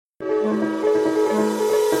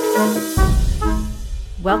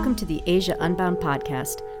Welcome to the Asia Unbound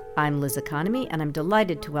podcast. I'm Liz Economy, and I'm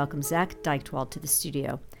delighted to welcome Zak Dychtwald to the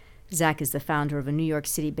studio. Zak is the founder of a New York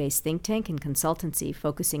City-based think tank and consultancy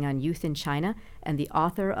focusing on youth in China and the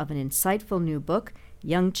author of an insightful new book,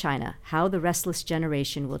 Young China: How the Restless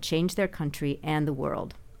Generation Will Change Their Country and the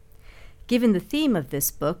World. Given the theme of this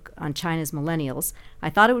book on China's millennials, I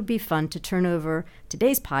thought it would be fun to turn over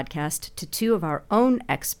today's podcast to two of our own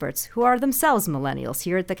experts who are themselves millennials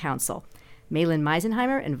here at the Council, Maylin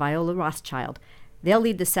Meisenheimer and Viola Rothschild. They'll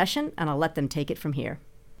lead the session, and I'll let them take it from here.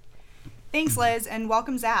 Thanks, Liz, and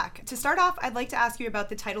welcome, Zak. To start off, I'd like to ask you about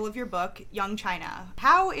the title of your book, Young China.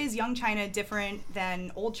 How is Young China different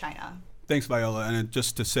than Old China? Thanks, Viola, and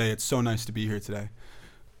just to say it's so nice to be here today.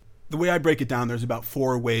 The way I break it down, there's about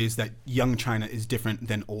 4 ways that Young China is different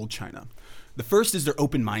than Old China. The first is they're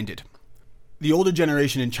open-minded. The older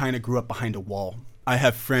generation in China grew up behind a wall. I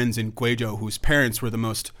have friends in Guizhou whose parents were the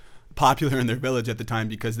most popular in their village at the time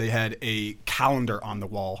because they had a calendar on the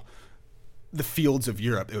wall, the fields of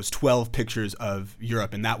Europe. It was 12 pictures of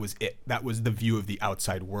Europe, and that was it. That was the view of the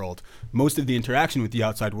outside world. Most of the interaction with the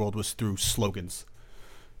outside world was through slogans.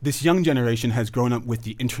 This young generation has grown up with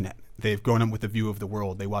the internet. They've grown up with a view of the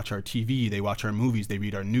world. They watch our TV, they watch our movies, they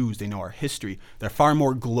read our news, they know our history. They're far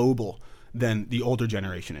more global than the older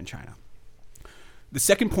generation in China. The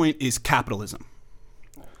second point is capitalism.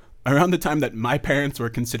 Around the time that my parents were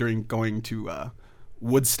considering going to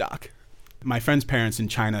Woodstock, my friend's parents in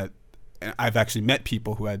China, I've actually met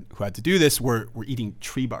people who had to do this, were eating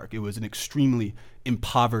tree bark. It was an extremely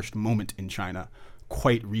impoverished moment in China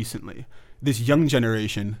quite recently. This young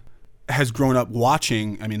generation has grown up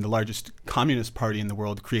watching, the largest communist party in the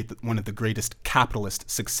world create one of the greatest capitalist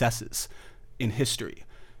successes in history.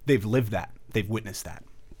 They've lived that. They've witnessed that.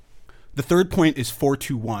 The third point is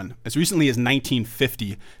 4-2-1. As recently as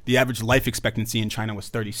 1950, the average life expectancy in China was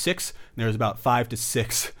 36. And there was about 5 to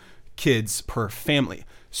 6 kids per family.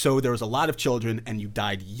 So there was a lot of children, and you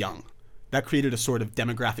died young. That created a sort of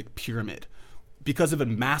demographic pyramid. Because of a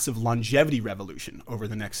massive longevity revolution over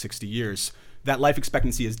the next 60 years, that life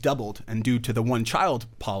expectancy has doubled, and due to the one-child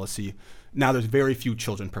policy, now there's very few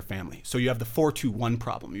children per family. So you have the 4-2-1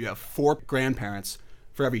 problem. You have 4 grandparents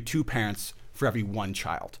for every 2 parents for every 1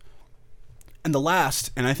 child. And the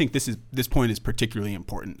last, and I think this point is particularly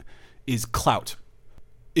important, is clout.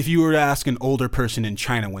 If you were to ask an older person in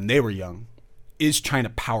China when they were young, is China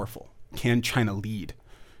powerful? Can China lead?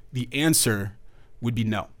 The answer would be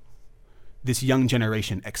no. This young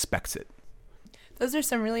generation expects it. Those are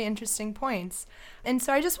some really interesting points. And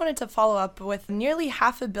so I just wanted to follow up with nearly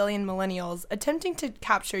 500 million millennials. Attempting to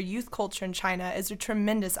capture youth culture in China is a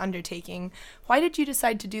tremendous undertaking. Why did you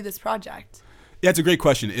decide to do this project? Yeah, it's a great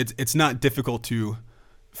question. It's not difficult to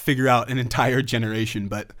figure out an entire generation,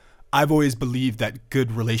 but I've always believed that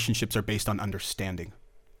good relationships are based on understanding.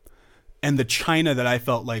 And the China that I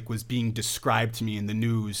felt like was being described to me in the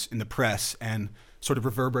news, in the press, and sort of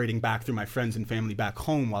reverberating back through my friends and family back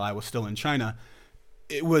home while I was still in China,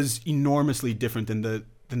 it was enormously different than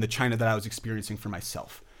the China that I was experiencing for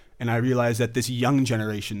myself. And I realized that this young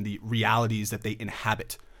generation, the realities that they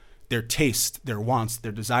inhabit, their tastes, their wants,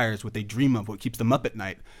 their desires, what they dream of, what keeps them up at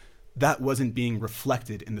night, that wasn't being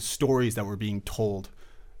reflected in the stories that were being told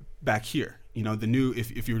back here.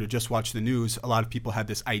 If you were to just watch the news, a lot of people had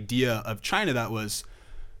this idea of China that was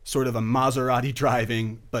sort of a Maserati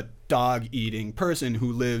driving but dog eating person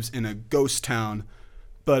who lives in a ghost town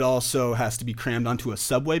but also has to be crammed onto a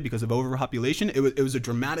subway because of overpopulation. It was a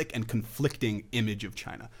dramatic and conflicting image of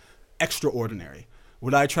China. Extraordinary.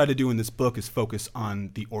 What I try to do in this book is focus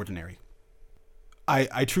on the ordinary.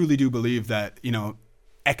 I truly do believe that,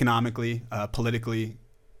 economically, politically,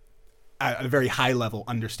 at a very high level,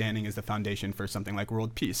 understanding is the foundation for something like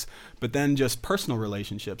world peace. But then just personal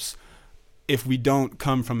relationships, if we don't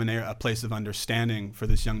come from a place of understanding for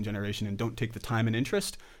this young generation and don't take the time and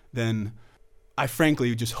interest, then I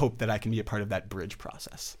frankly just hope that I can be a part of that bridge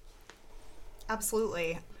process.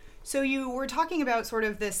 Absolutely. So you were talking about sort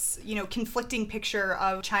of this, conflicting picture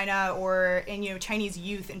of China and Chinese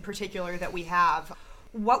youth in particular that we have.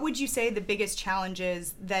 What would you say the biggest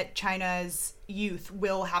challenges that China's youth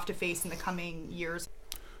will have to face in the coming years?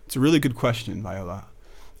 It's a really good question, Viola.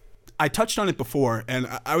 I touched on it before, and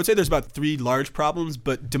I would say there's about 3 large problems,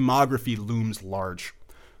 but demography looms large.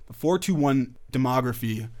 The 4-2-1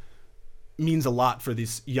 demography means a lot for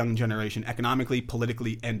this young generation, economically,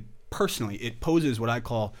 politically, and personally. It poses what I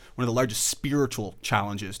call one of the largest spiritual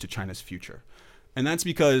challenges to China's future. And that's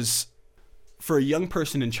because for a young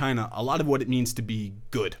person in China, a lot of what it means to be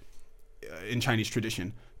good in Chinese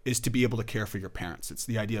tradition is to be able to care for your parents. It's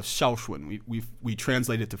the idea of 孝顺. We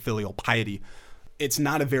translate it to filial piety. It's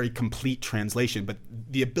not a very complete translation, but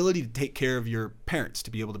the ability to take care of your parents,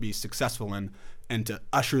 to be able to be successful and to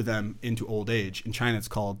usher them into old age. In China, it's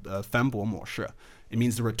called 反哺模式. It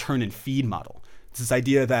means the return and feed model. It's this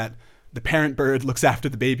idea that the parent bird looks after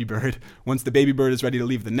the baby bird. Once the baby bird is ready to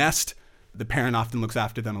leave the nest, the parent often looks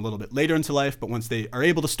after them a little bit later into life, but once they are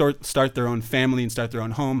able to start their own family and start their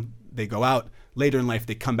own home, they go out. Later in life,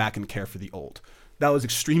 they come back and care for the old. That was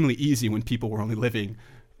extremely easy when people were only living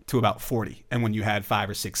to about 40 and when you had 5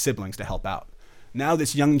 or 6 siblings to help out. Now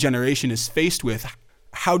this young generation is faced with,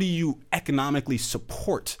 how do you economically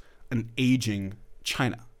support an aging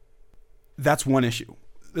China? That's one issue.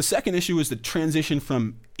 The second issue is the transition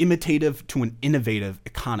from imitative to an innovative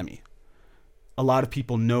economy. A lot of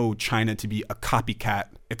people know China to be a copycat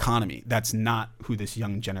economy. That's not who this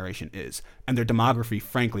young generation is. And their demography,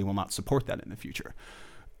 frankly, will not support that in the future.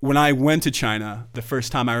 When I went to China, the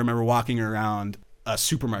first time I remember walking around a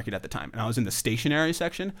supermarket at the time, and I was in the stationery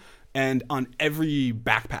section, and on every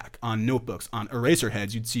backpack, on notebooks, on eraser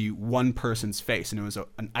heads, you'd see one person's face, and it was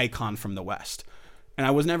an icon from the West. And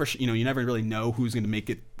I was never, you never really know who's going to make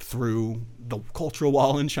it through the cultural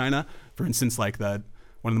wall in China. For instance, like one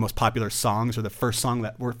of the most popular songs, or the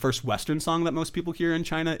first Western song that most people hear in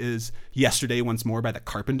China is "Yesterday Once More" by the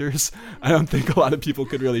Carpenters. I don't think a lot of people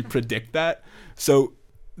could really predict that. So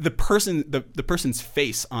the person's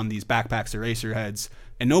face on these backpacks, eraser heads,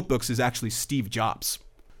 and notebooks is actually Steve Jobs.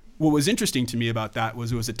 What was interesting to me about that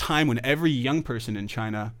was it was a time when every young person in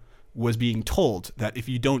China was being told that if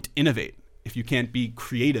you don't innovate, if you can't be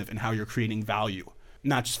creative in how you're creating value,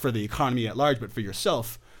 not just for the economy at large, but for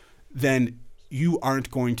yourself, then you aren't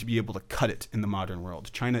going to be able to cut it in the modern world.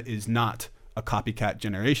 China is not a copycat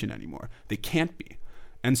generation anymore. They can't be.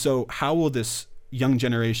 And so how will this young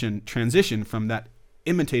generation transition from that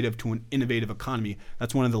imitative to an innovative economy?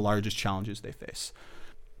 That's one of the largest challenges they face.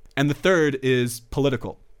 And the third is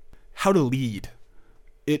political. How to lead.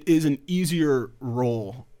 It is an easier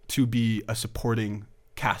role to be a supporting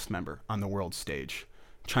cast member on the world stage.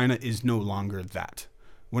 China is no longer that.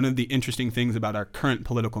 One of the interesting things about our current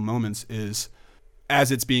political moments is,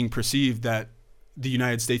 as it's being perceived that the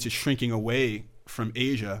United States is shrinking away from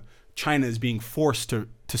Asia, China is being forced to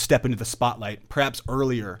step into the spotlight, perhaps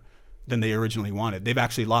earlier than they originally wanted. They've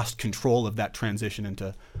actually lost control of that transition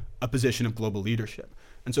into a position of global leadership.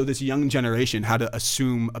 And so this young generation had to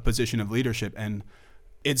assume a position of leadership, and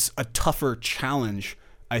it's a tougher challenge,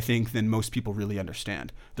 I think, than most people really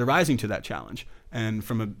understand. They're rising to that challenge. And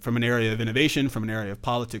from an area of innovation, from an area of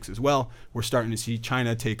politics as well, we're starting to see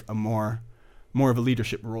China take a more of a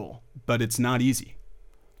leadership role. But it's not easy.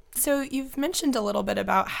 So you've mentioned a little bit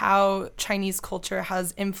about how Chinese culture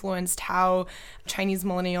has influenced how Chinese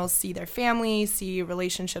millennials see their family, see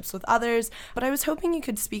relationships with others, but I was hoping you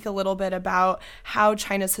could speak a little bit about how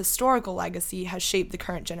China's historical legacy has shaped the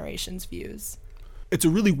current generation's views. It's a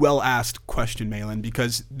really well-asked question, Maylin,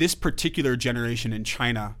 because this particular generation in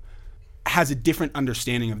China has a different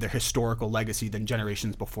understanding of their historical legacy than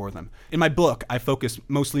generations before them. In my book, I focus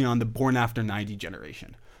mostly on the born after 90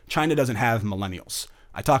 generation. China doesn't have millennials.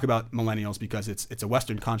 I talk about millennials because it's a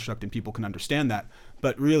Western construct and people can understand that,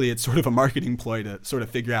 but really it's sort of a marketing ploy to sort of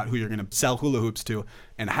figure out who you're going to sell hula hoops to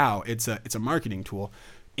and how. It's a marketing tool.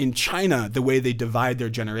 In China, the way they divide their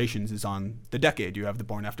generations is on the decade. You have the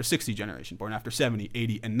born after 60 generation, born after 70,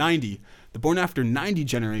 80, and 90. The born after 90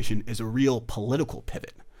 generation is a real political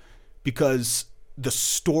pivot because the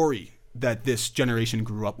story that this generation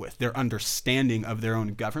grew up with, their understanding of their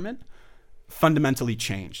own government, fundamentally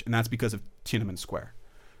changed, and that's because of Tiananmen Square.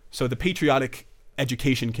 So the patriotic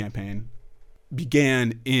education campaign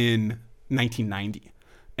began in 1990.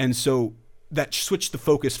 And so that switched the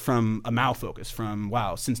focus from a Mao focus from,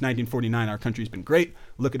 wow, since 1949, our country's been great.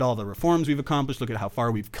 Look at all the reforms we've accomplished. Look at how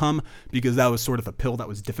far we've come, because that was sort of a pill that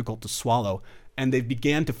was difficult to swallow. And they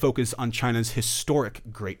began to focus on China's historic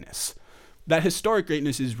greatness. That historic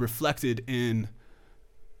greatness is reflected in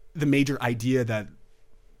the major idea that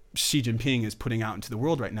Xi Jinping is putting out into the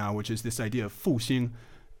world right now, which is this idea of fuxing.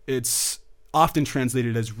 It's often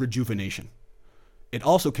translated as rejuvenation. It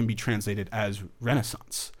also can be translated as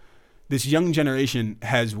renaissance. This young generation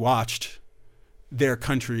has watched their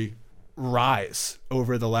country rise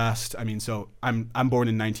over the last, so I'm born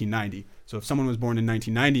in 1990. So if someone was born in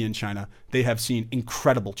 1990 in China, they have seen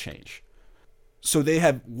incredible change. So they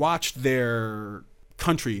have watched their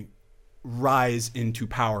country rise into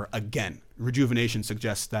power again. Rejuvenation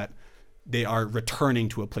suggests that they are returning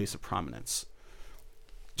to a place of prominence.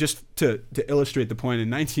 Just to illustrate the point, in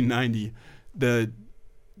 1990,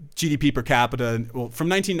 GDP per capita, well, from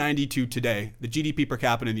 1990 to today, the GDP per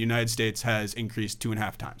capita in the United States has increased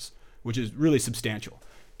 2.5 times, which is really substantial.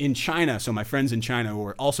 In China, so my friends in China who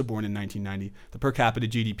were also born in 1990, the per capita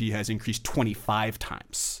GDP has increased 25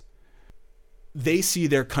 times. They see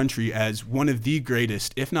their country as one of the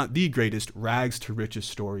greatest, if not the greatest, rags to riches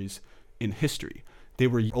stories in history. They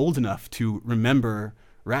were old enough to remember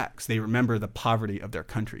rags. They remember the poverty of their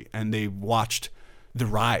country, and they watched the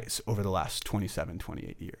rise over the last 27,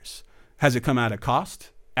 28 years. Has it come at a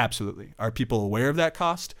cost? Absolutely. Are people aware of that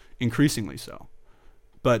cost? Increasingly so.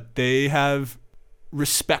 But they have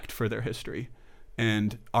respect for their history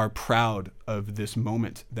and are proud of this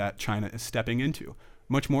moment that China is stepping into.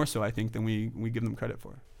 Much more so, I think, than we give them credit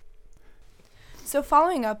for. So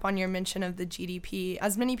following up on your mention of the GDP,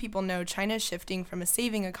 as many people know, China is shifting from a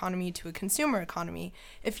saving economy to a consumer economy.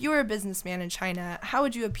 If you were a businessman in China, how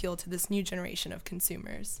would you appeal to this new generation of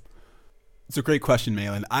consumers? It's a great question,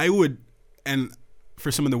 Maylin. I would, and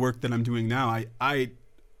for some of the work that I'm doing now, I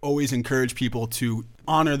always encourage people to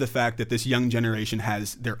honor the fact that this young generation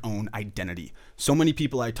has their own identity. So many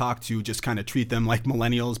people I talk to just kind of treat them like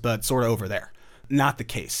millennials, but sort of over there. Not the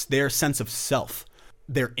case. Their sense of self,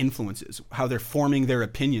 their influences, how they're forming their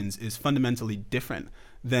opinions is fundamentally different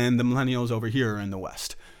than the millennials over here in the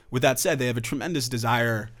West. With that said, they have a tremendous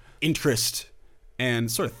desire, interest,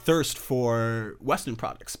 and sort of thirst for Western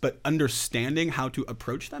products. But understanding how to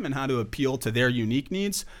approach them and how to appeal to their unique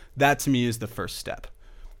needs, that to me is the first step.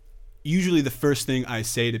 Usually the first thing I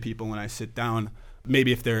say to people when I sit down,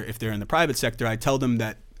 maybe if they're in the private sector, I tell them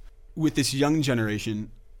that with this young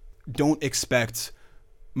generation, don't expect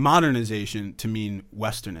modernization to mean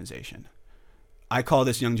Westernization. I call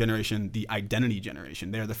this young generation the identity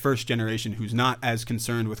generation. They're the first generation who's not as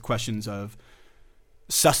concerned with questions of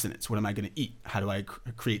sustenance. What am I going to eat? How do I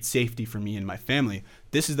create safety for me and my family?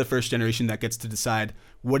 This is the first generation that gets to decide,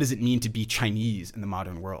 what does it mean to be Chinese in the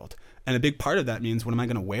modern world? And a big part of that means, what am I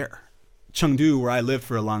going to wear? Chengdu, where I lived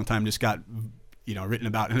for a long time, just got written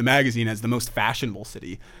about in a magazine as the most fashionable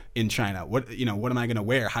city in China. What am I going to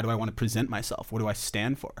wear? How do I want to present myself? What do I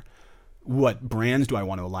stand for? What brands do I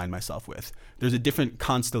want to align myself with? There's a different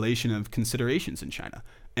constellation of considerations in China.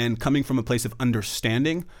 And coming from a place of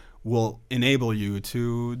understanding will enable you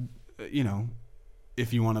to,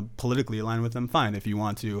 if you want to politically align with them, fine. If you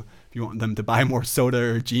want them to buy more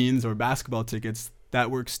soda or jeans or basketball tickets,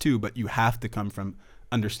 that works too. But you have to come from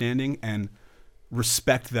understanding and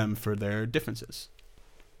respect them for their differences.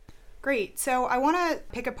 Great. So I want to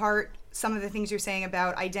pick apart some of the things you're saying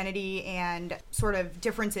about identity and sort of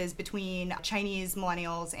differences between Chinese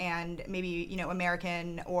millennials and maybe,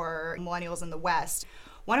 American or millennials in the West.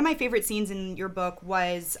 One of my favorite scenes in your book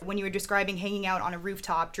was when you were describing hanging out on a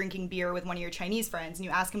rooftop, drinking beer with one of your Chinese friends, and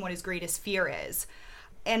you ask him what his greatest fear is.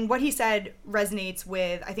 And what he said resonates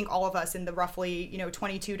with, I think, all of us in the roughly,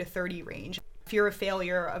 22 to 30 range. Fear of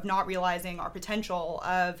failure, of not realizing our potential,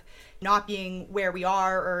 of not being where we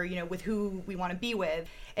are or, with who we want to be with.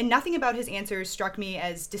 And nothing about his answers struck me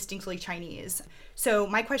as distinctly Chinese. So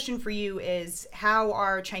my question for you is, how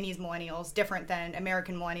are Chinese millennials different than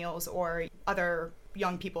American millennials or other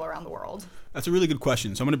young people around the world? That's a really good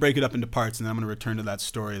question. So I'm going to break it up into parts, and then I'm going to return to that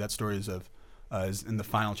story. That story is in the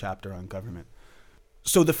final chapter on government.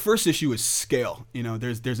 So the first issue is scale.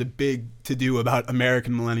 There's a big to-do about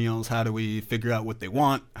American millennials. How do we figure out what they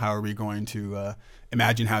want? How are we going to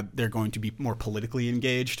imagine how they're going to be more politically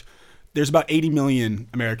engaged? There's about 80 million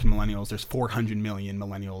American millennials. There's 400 million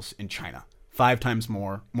millennials in China. 5 times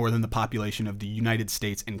more than the population of the United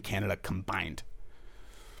States and Canada combined.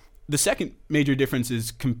 The second major difference is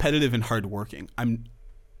competitive and hardworking.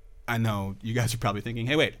 I know you guys are probably thinking,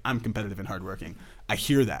 hey, wait, I'm competitive and hardworking. I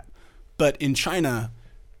hear that. But in China,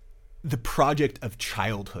 the project of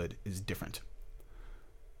childhood is different.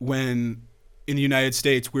 When in the United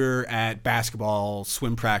States, we're at basketball,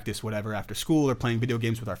 swim practice, whatever, after school, or playing video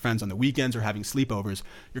games with our friends on the weekends, or having sleepovers,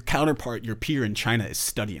 your counterpart, your peer in China is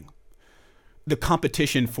studying. The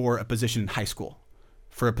competition for a position in high school,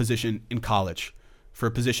 for a position in college, for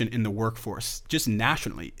a position in the workforce, just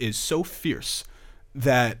nationally, is so fierce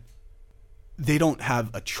that they don't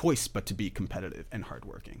have a choice but to be competitive and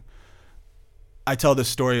hardworking. I tell this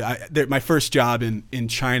story. My first job in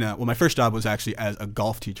China, my first job was actually as a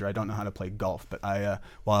golf teacher. I don't know how to play golf, but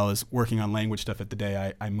while I was working on language stuff at the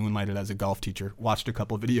day, I moonlighted as a golf teacher, watched a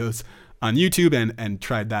couple of videos on YouTube and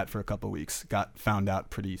tried that for a couple of weeks. Got found out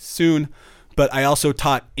pretty soon. But I also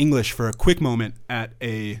taught English for a quick moment at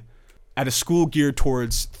a school geared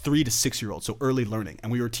towards 3 to 6 year olds, so early learning.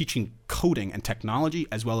 And we were teaching coding and technology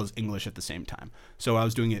as well as English at the same time. So I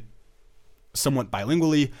was doing it somewhat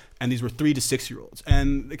bilingually, and these were 3 to 6 year olds.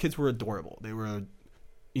 And the kids were adorable. They were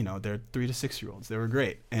they're 3 to 6 year olds. They were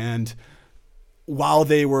great. And while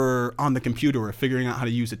they were on the computer or figuring out how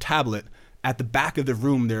to use a tablet, at the back of the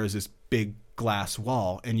room, there was this big glass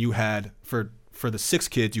wall. And you had, for the 6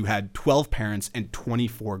 kids, you had 12 parents and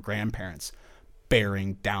 24 grandparents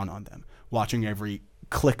bearing down on them, watching every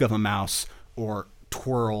click of a mouse or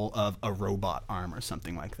twirl of a robot arm or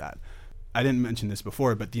something like that. I didn't mention this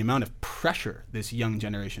before, but the amount of pressure this young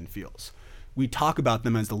generation feels. We talk about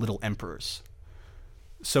them as the little emperors.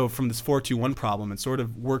 So from this 4-2-1 problem, it sort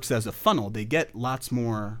of works as a funnel. They get lots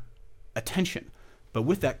more attention, but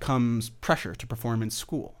with that comes pressure to perform in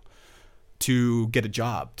school, to get a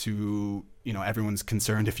job, to, everyone's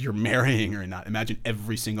concerned if you're marrying or not. Imagine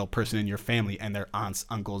every single person in your family and their aunts,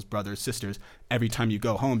 uncles, brothers, sisters, every time you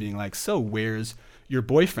go home being like, so where's your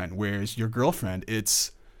boyfriend? Where's your girlfriend?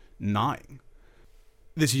 It's gnawing.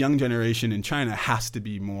 This young generation in China has to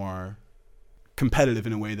be more competitive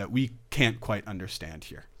in a way that we can't quite understand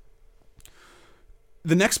here.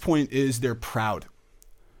 The next point is they're proud.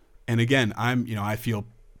 And again, I feel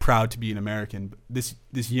proud to be an American. But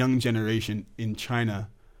this young generation in China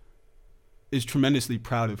is tremendously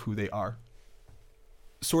proud of who they are.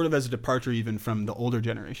 Sort of as a departure even from the older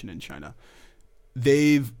generation in China.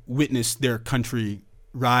 They've witnessed their country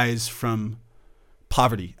rise from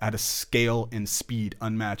poverty at a scale and speed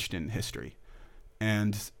unmatched in history.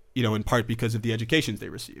 And, in part because of the educations they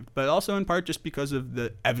received, but also in part just because of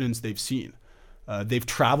the evidence they've seen. They've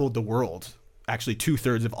traveled the world. Actually,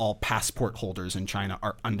 2/3 of all passport holders in China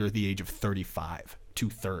are under the age of 35.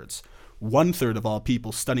 2/3. 1/3 of all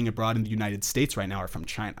people studying abroad in the United States right now are from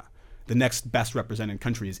China. The next best represented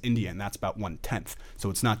country is India, and that's about 1/10. So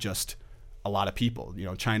it's not just a lot of people.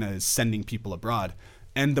 China is sending people abroad.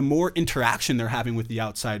 And the more interaction they're having with the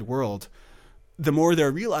outside world, the more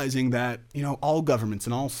they're realizing that, all governments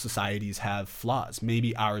and all societies have flaws.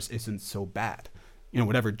 Maybe ours isn't so bad.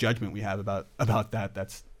 Whatever judgment we have about that,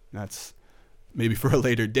 that's maybe for a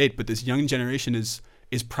later date. But this young generation is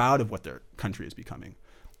proud of what their country is becoming.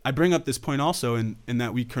 I bring up this point also in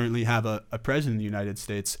that we currently have a president of the United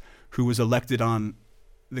States who was elected on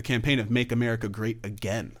the campaign of Make America Great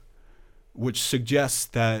Again, which suggests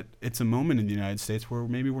that it's a moment in the United States where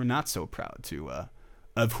maybe we're not so proud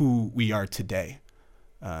of who we are today.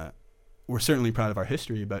 We're certainly proud of our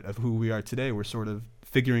history, but of who we are today, we're sort of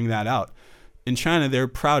figuring that out. In China, they're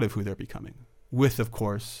proud of who they're becoming, with, of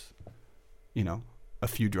course, a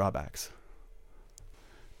few drawbacks.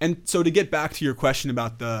 And so to get back to your question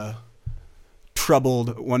about the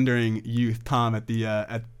troubled, wondering youth, Tom,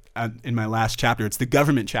 in my last chapter, it's the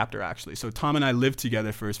government chapter, actually. So Tom and I lived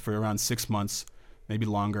together for around 6 months, maybe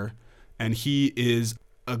longer, and he is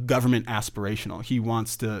a government aspirational. He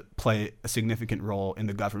wants to play a significant role in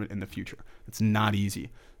the government in the future. It's not easy,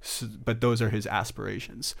 but those are his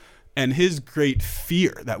aspirations. And his great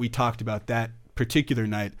fear that we talked about that particular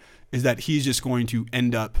night is that he's just going to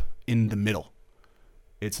end up in the middle.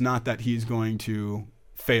 It's not that he's going to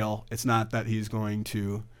fail. It's not that he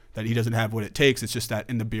doesn't have what it takes. It's just that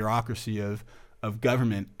in the bureaucracy of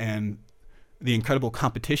government and the incredible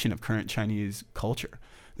competition of current Chinese culture,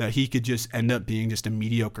 that he could just end up being just a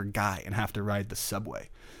mediocre guy and have to ride the subway.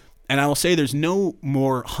 And I will say there's no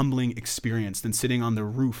more humbling experience than sitting on the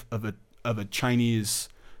roof of a Chinese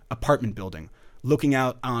apartment building, looking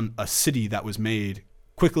out on a city that was made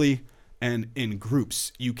quickly and in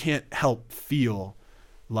groups. You can't help feel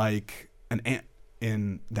like an ant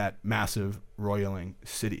in that massive roiling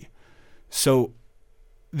city. So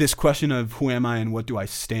this question of who am I and what do I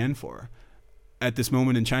stand for, at this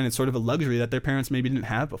moment in China, it's sort of a luxury that their parents maybe didn't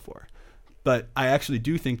have before. But I actually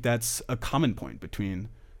do think that's a common point between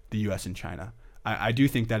the US and China. I do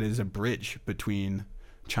think that is a bridge between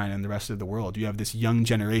China and the rest of the world. You have this young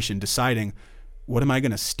generation deciding, what am I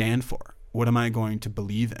going to stand for? What am I going to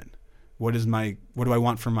believe in? What do I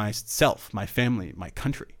want for myself, my family, my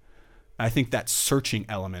country? I think that searching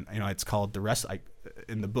element, it's called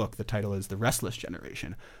in the book, the title is The Restless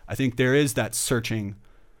Generation. I think there is that searching,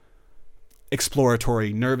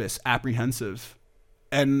 exploratory, nervous, apprehensive,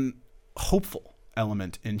 and hopeful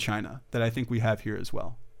element in China that I think we have here as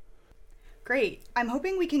well. Great. I'm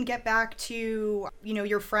hoping we can get back to,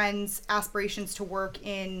 your friend's aspirations to work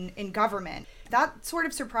in government. That sort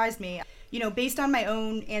of surprised me. Based on my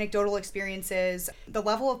own anecdotal experiences, the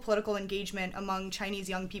level of political engagement among Chinese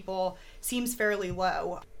young people seems fairly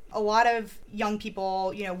low. A lot of young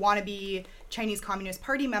people, want to be Chinese Communist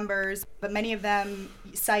Party members, but many of them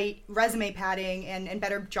cite resume padding and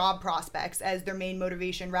better job prospects as their main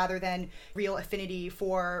motivation rather than real affinity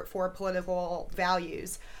for political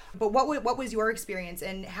values. But what was your experience,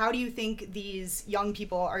 and how do you think these young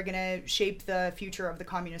people are going to shape the future of the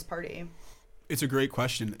Communist Party? It's a great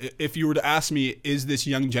question. If you were to ask me, is this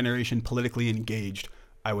young generation politically engaged?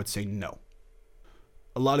 I would say no.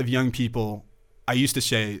 A lot of young people, I used to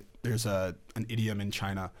say, there's an idiom in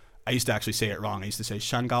China. I used to actually say it wrong. I used to say,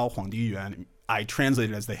 山高皇帝远. I translate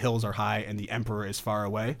it as the hills are high and the emperor is far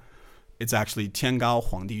away. It's actually 天高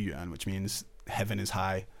皇帝远, which means heaven is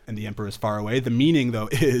high and the emperor is far away. The meaning, though,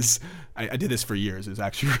 is, I did this for years. It was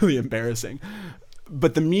actually really embarrassing.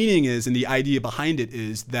 But the meaning is, and the idea behind it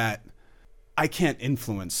is that I can't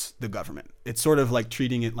influence the government. It's sort of like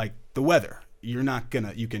treating it like the weather. You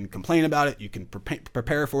can complain about it, you can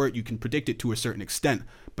prepare for it, you can predict it to a certain extent,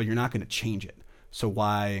 but you're not going to change it. So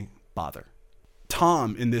why bother?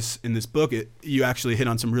 Tom, in this book, you actually hit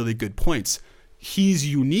on some really good points. He's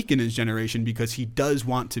unique in his generation because he does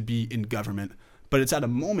want to be in government, but it's at a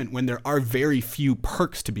moment when there are very few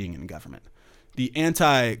perks to being in government. The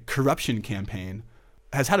anti-corruption campaign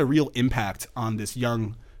has had a real impact on this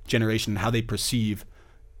young generation and how they perceive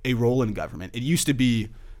a role in government. It used to be,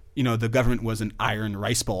 the government was an iron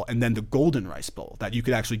rice bowl and then the golden rice bowl, that you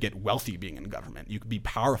could actually get wealthy being in government. You could be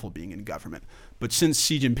powerful being in government. But since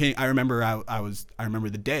Xi Jinping, I remember I remember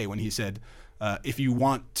the day when he said, if you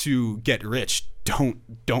want to get rich,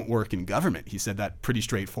 don't work in government. He said that pretty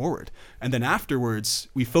straightforward. And then afterwards,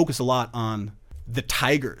 we focus a lot on the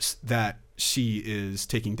tigers that Xi is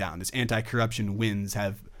taking down. This anti-corruption winds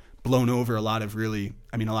have blown over a lot of a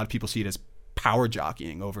lot of people see it as power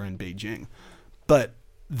jockeying over in Beijing. But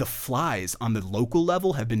the flies on the local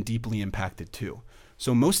level have been deeply impacted too.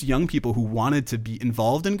 So most young people who wanted to be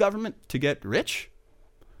involved in government to get rich,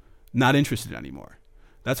 not interested anymore.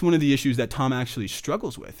 That's one of the issues that Tom actually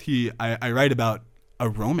struggles with. I write about a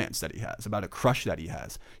romance that he has, about a crush that he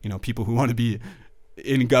has. People who want to be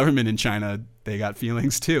in government in China, they got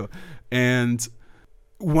feelings too. And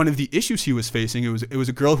one of the issues he was facing, it was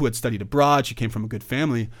a girl who had studied abroad, she came from a good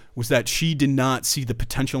family, was that she did not see the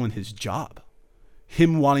potential in his job.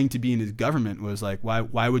 Him wanting to be in his government was like,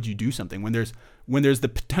 why would you do something when there's the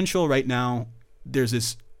potential right now? There's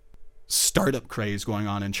this startup craze going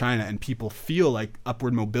on in China and people feel like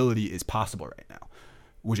upward mobility is possible right now,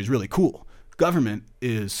 which is really cool. Government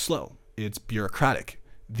is slow. It's bureaucratic.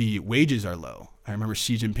 The wages are low. I remember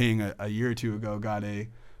Xi Jinping a year or two ago got a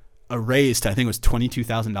raise to, I think it was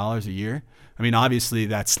 $22,000 a year. I mean, obviously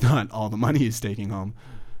that's not all the money he's taking home.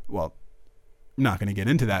 Well, I'm not going to get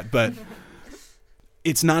into that, but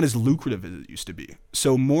it's not as lucrative as it used to be.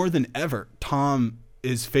 So more than ever, Tom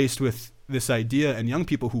is faced with this idea, and young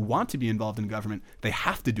people who want to be involved in government, they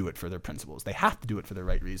have to do it for their principles. They have to do it for the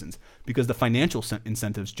right reasons because the financial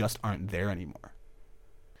incentives just aren't there anymore.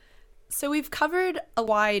 So we've covered a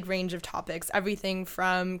wide range of topics, everything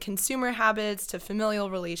from consumer habits to familial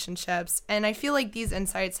relationships, and I feel like these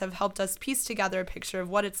insights have helped us piece together a picture of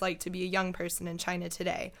what it's like to be a young person in China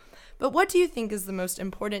today. But what do you think is the most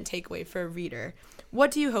important takeaway for a reader?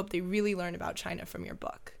 What do you hope they really learn about China from your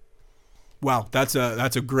book? Wow, that's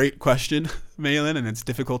a great question, Maylin, and it's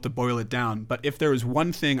difficult to boil it down. But if there is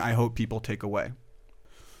one thing I hope people take away,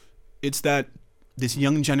 it's that this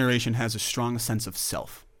young generation has a strong sense of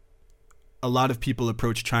self. A lot of people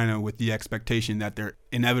approach China with the expectation that they're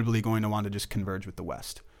inevitably going to want to just converge with the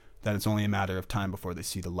West, that it's only a matter of time before they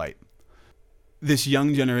see the light. This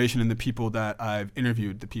young generation and the people that I've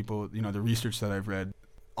interviewed, the people, the research that I've read,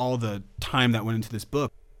 all the time that went into this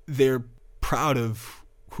book, they're proud of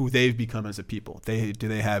who they've become as a people. Do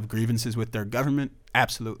they have grievances with their government?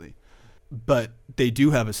 Absolutely. But they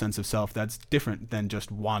do have a sense of self that's different than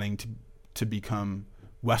just wanting to become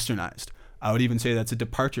westernized. I would even say that's a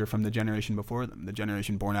departure from the generation before them, the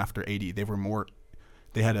generation born after 80.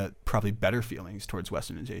 They had probably better feelings towards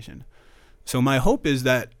westernization. So my hope is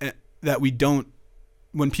that we don't,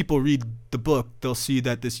 when people read the book, they'll see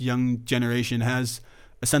that this young generation has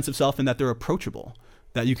a sense of self and that they're approachable,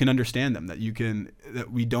 that you can understand them, that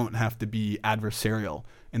we don't have to be adversarial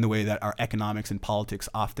in the way that our economics and politics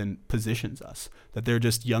often positions us, that they're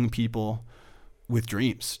just young people with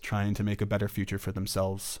dreams trying to make a better future for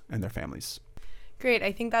themselves and their families. Great.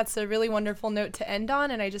 I think that's a really wonderful note to end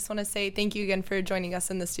on, and I just want to say thank you again for joining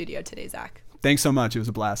us in the studio today, Zach. Thanks so much. It was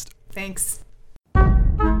a blast. Thanks.